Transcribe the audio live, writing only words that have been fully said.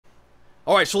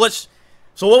Alright, so what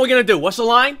are we gonna do? What's the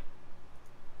line?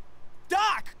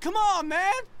 Doc, come on,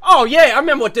 man! Oh, yeah, I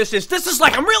remember what this is. This is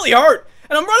like, I'm really hurt.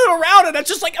 And I'm running around, and it's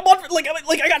just like,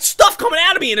 I got stuff coming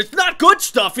out of me, and it's not good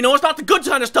stuff, you know? It's not the good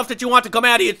kind of stuff that you want to come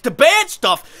out of you. It's the bad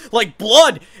stuff, like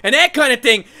blood and that kind of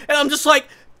thing. And I'm just like,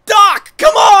 Doc,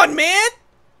 come on, man!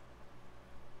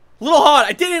 A little hard.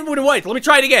 I did it with a weight. Let me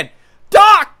try it again.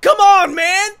 Doc, come on,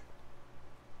 man!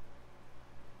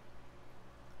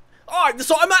 Alright,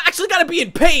 so I'm actually gotta be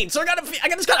in pain, so I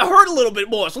just gotta hurt a little bit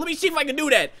more. So let me see if I can do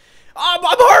that. I'm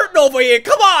hurting over here.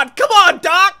 Come on,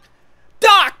 Doc!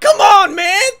 Doc, come on,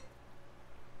 man!